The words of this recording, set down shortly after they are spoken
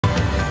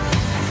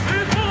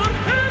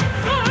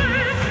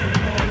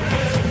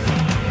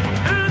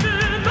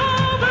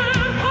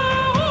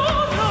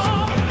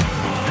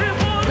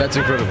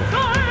That's incredible.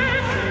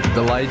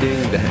 The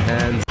lighting, the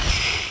hands.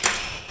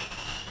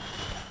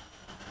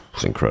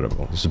 It's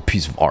incredible. It's a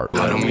piece of art.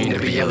 I don't mean to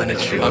be yelling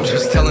at you. I'm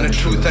just telling the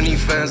truth. I need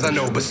fans, I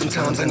know, but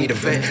sometimes I need a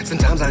vent.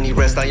 Sometimes I need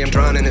rest. I am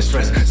drowning in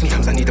stress.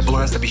 Sometimes I need the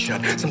blinds to be shut.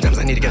 Sometimes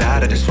I need to get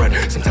out of this rut.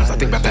 Sometimes I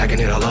think about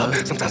backing it all up.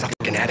 Sometimes I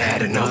fucking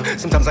had enough.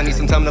 Sometimes I need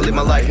some time to live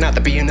my life, not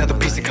to be another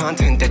piece of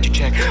content that you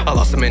check. I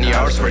lost so many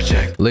hours for a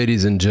check.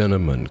 Ladies and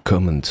gentlemen,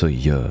 coming to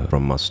you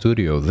from my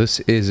studio.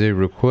 This is a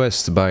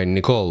request by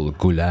Nicole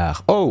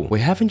Goulart. Oh, wait,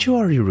 haven't you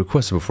already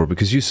requested before?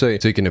 Because you say,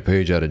 taking a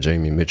page out of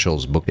Jamie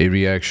Mitchell's book, a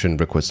reaction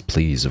request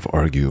please of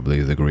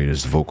arguably the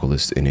greatest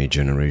vocalist in a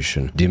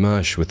generation,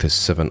 Dimash, with his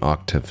 7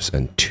 octaves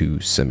and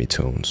 2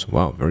 semitones.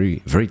 Wow,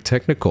 very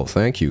technical.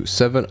 Thank you.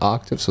 7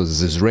 octaves, so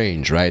this is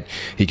range, right?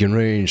 He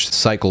can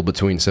cycle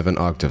between 7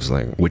 octaves,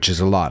 like, which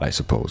is a lot, I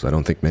suppose. I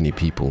don't think many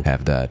people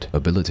have that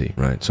ability,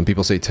 right? Some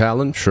people say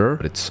talent, sure,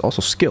 but it's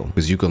also skill,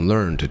 because you can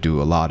learn to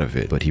do a lot of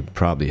it. But he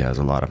probably has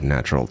a lot of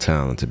natural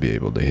talent to be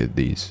able to hit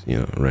these, you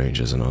know,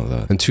 ranges and all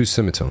that. And 2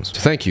 semitones.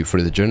 So thank you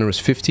for the generous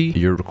 50.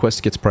 Your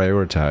request gets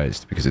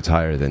prioritized because it's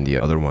higher than the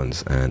other ones,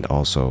 and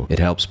also it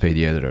helps pay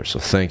the editor, so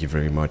thank you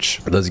very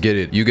much. Let's get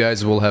it. You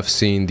guys will have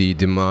seen the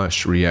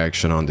Dimash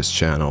reaction on this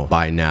channel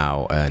by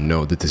now and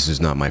know that this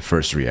is not my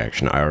first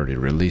reaction. I already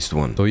released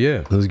one, so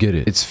yeah, let's get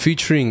it. It's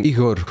featuring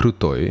Igor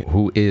Krutoy,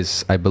 who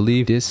is, I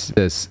believe this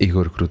is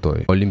Igor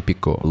Krutoy,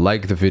 Olimpico.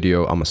 Like the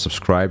video. I'm gonna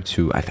subscribe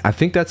to, I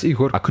think that's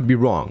Igor. I could be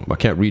wrong, I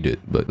can't read it,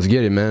 but let's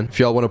get it, man. If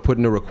y'all want to put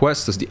in a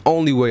request, that's the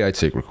only way I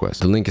take requests.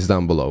 The link is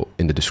down below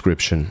in the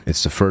description.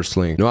 It's the first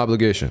link. No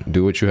obligation.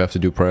 Do what you have to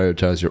do.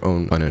 Prioritize your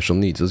own financial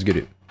needs. Let's get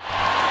it.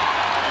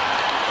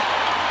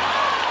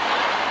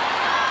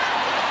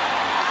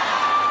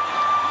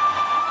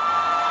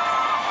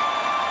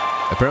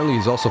 Apparently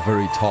he's also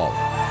very tall.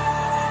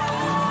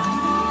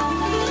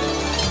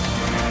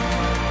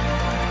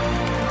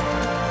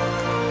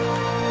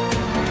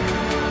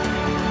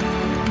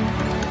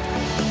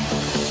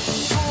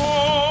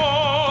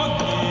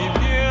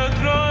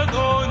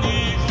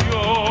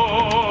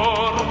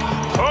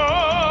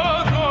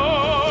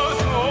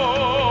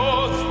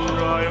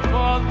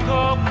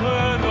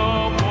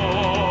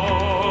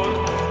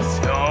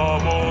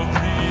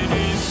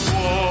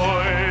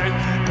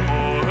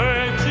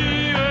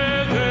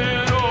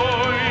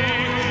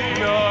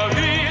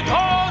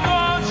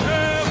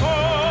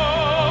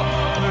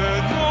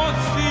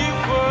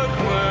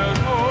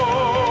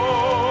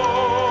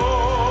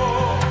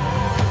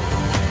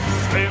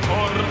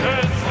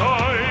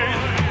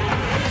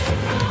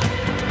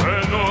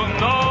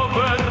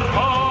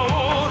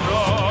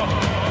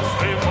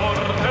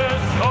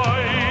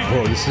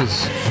 Bro, this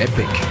is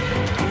epic.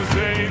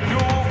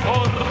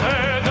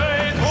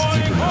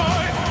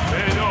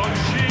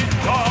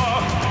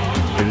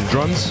 And the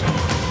drums.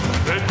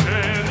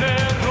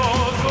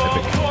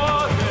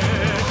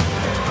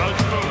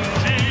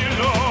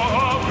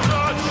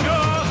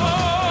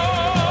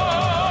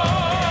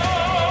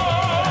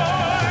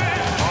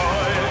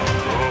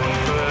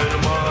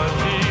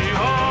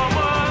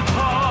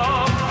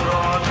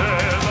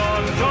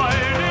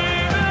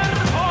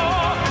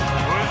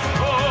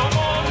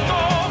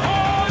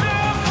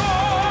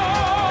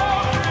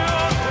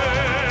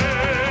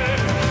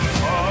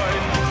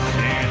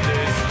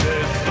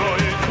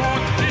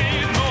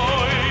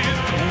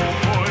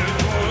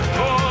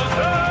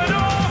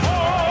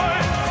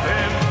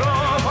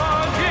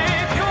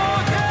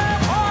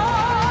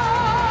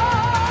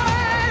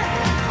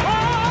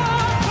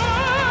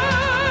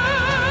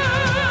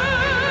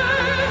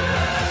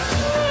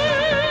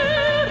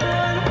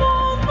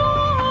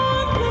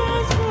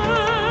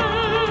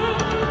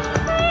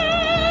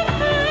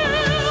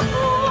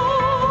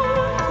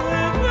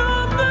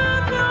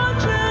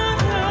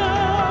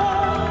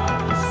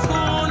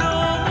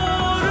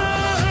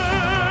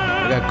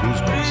 I got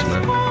goosebumps,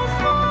 man.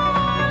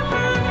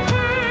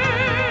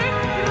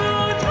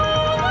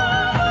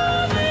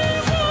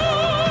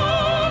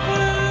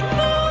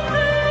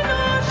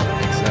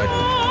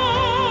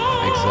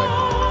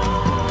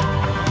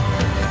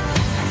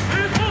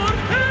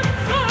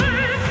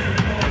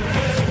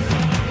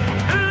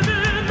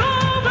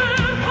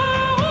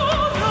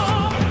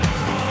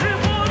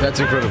 That's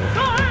incredible.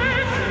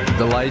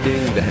 The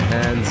lighting, the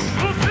hands.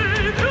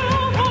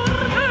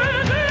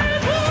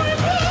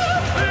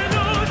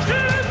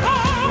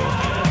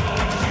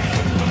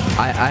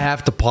 I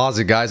have to pause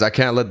it, guys. I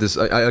can't let this,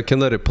 I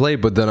can let it play,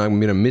 but then I'm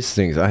gonna miss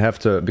things. I have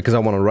to, because I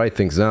want to write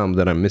things down,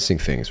 then I'm missing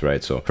things,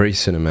 right? So very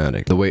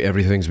cinematic. The way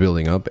everything's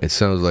building up, it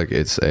sounds like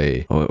it's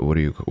a,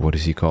 what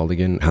is he called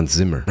again? Hans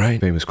Zimmer,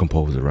 right? Famous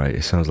composer, right?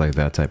 It sounds like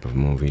that type of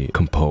movie,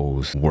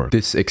 compose, work.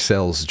 This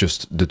excels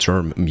just the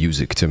term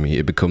music to me.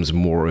 It becomes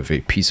more of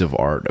a piece of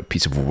art, a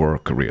piece of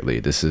work, really.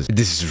 This is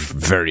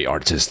very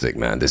artistic,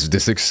 man.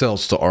 This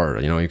excels to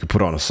art. You know, you could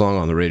put on a song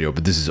on the radio,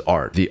 but this is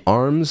art. The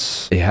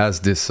arms, it has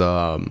this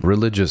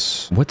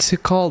religious. What's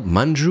it called?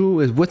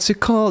 Manju? What's it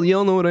called?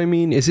 Y'all know what I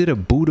mean? Is it a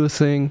Buddha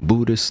thing?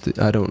 Buddhist?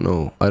 I don't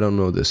know. I don't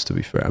know this, to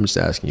be fair. I'm just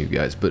asking you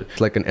guys. But it's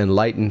like an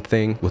enlightened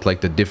thing with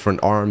like the different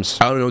arms.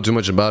 I don't know too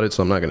much about it,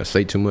 so I'm not gonna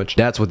say too much.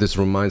 That's what this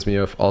reminds me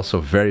of. Also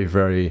very,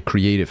 very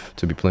creative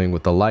to be playing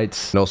with the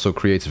lights. It also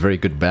creates very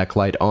good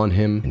backlight on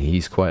him. And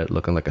he's quite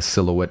looking like a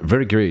silhouette.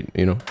 Very great,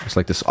 you know? It's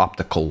like this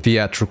optical,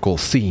 theatrical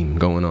theme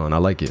going on. I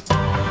like it.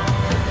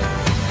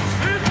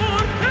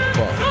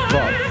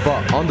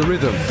 On the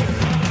rhythm.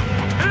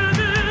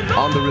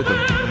 On the rhythm.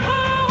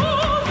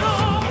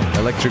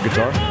 Electric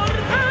guitar.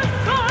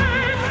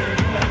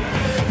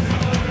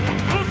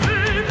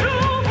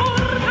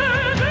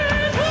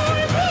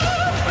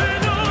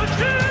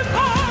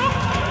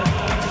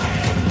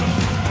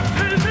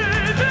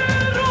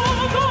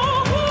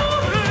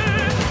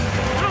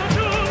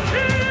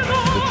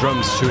 The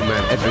drums too,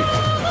 man. Epic.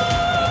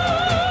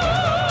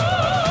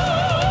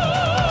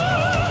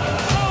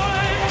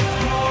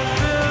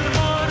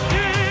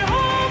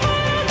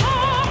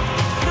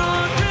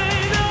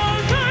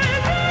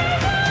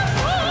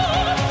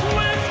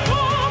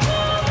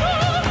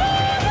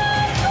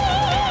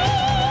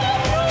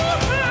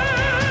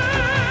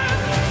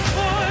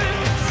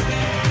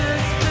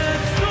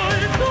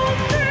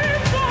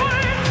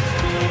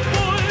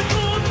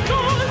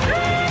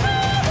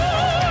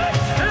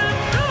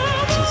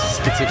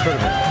 It's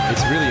incredible.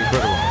 It's really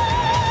incredible.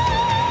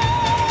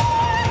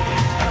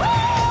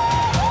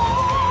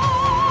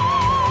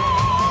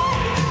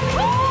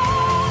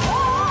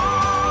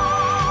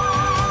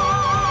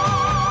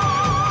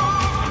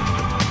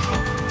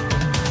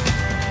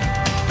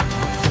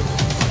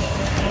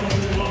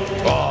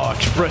 Oh,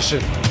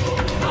 expression.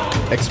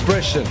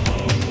 Expression.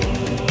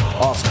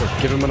 Oscar.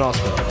 Give him an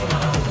Oscar.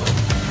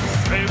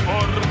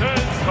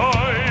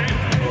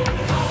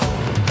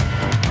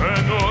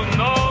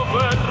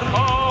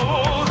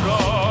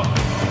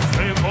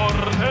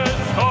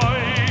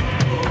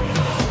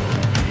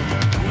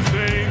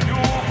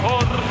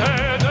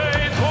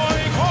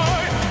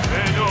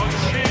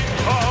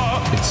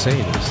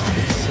 Insane. It's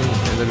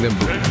insane. Look at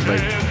them,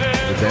 like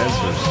the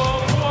dancers.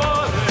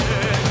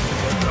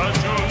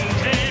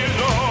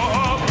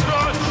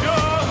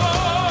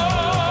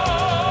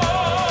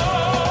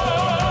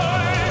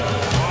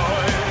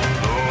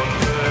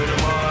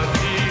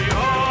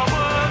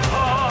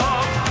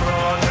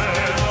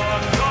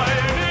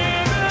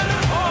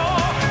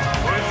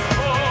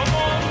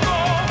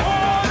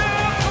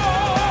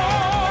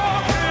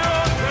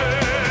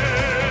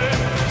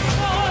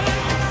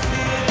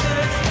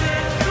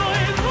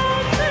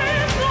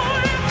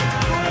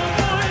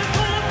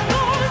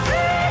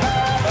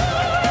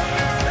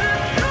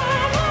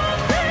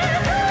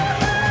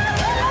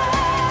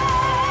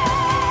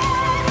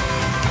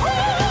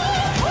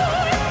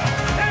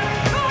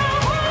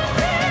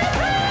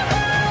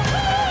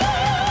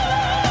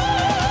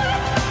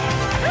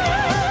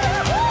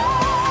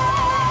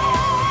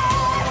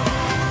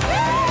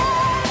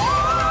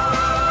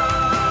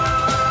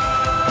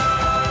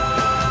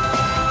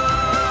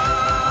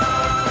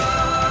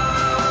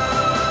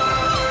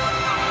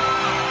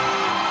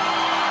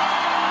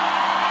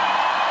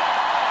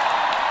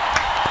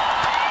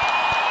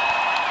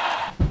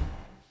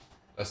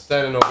 A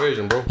standing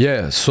ovation, bro.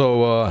 Yeah,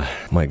 so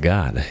my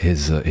god,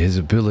 his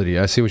ability,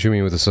 I see what you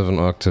mean with the 7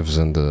 octaves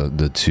and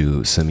the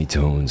 2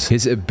 semitones.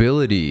 His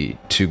ability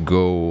to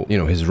go, you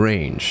know, his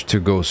range to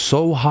go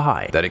so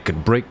high that it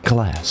could break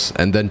glass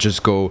and then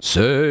just go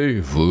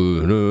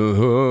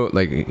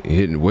like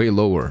hit way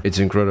lower. It's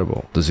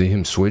incredible to see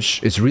him switch.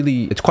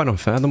 It's quite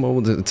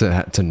unfathomable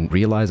to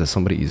realize that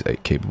somebody is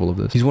capable of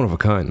this. He's one of a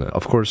kind, man.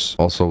 Of course,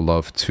 also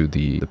love to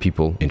the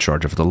people in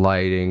charge of the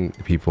lighting,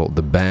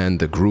 the band,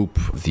 the group,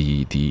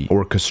 the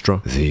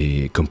orchestra,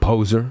 the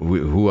composer,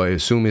 who I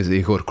assume is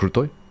Igor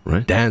Krutoy,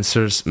 right?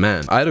 Dancers,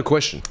 man. I had a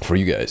question for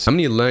you guys. How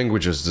many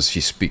languages does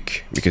he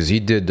speak? Because he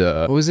did,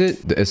 what was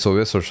it? The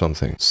SOS or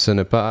something. Ce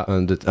n'est pas,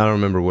 and I don't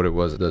remember what it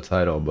was, the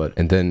title, but,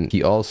 and then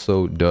he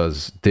also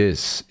does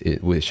this,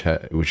 which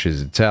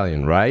is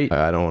Italian, right?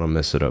 I don't want to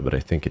mess it up, but I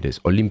think it is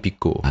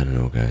Olimpico. I don't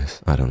know,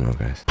 guys. I don't know,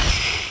 guys.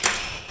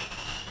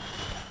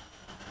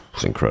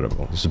 It's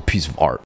incredible. It's a piece of art.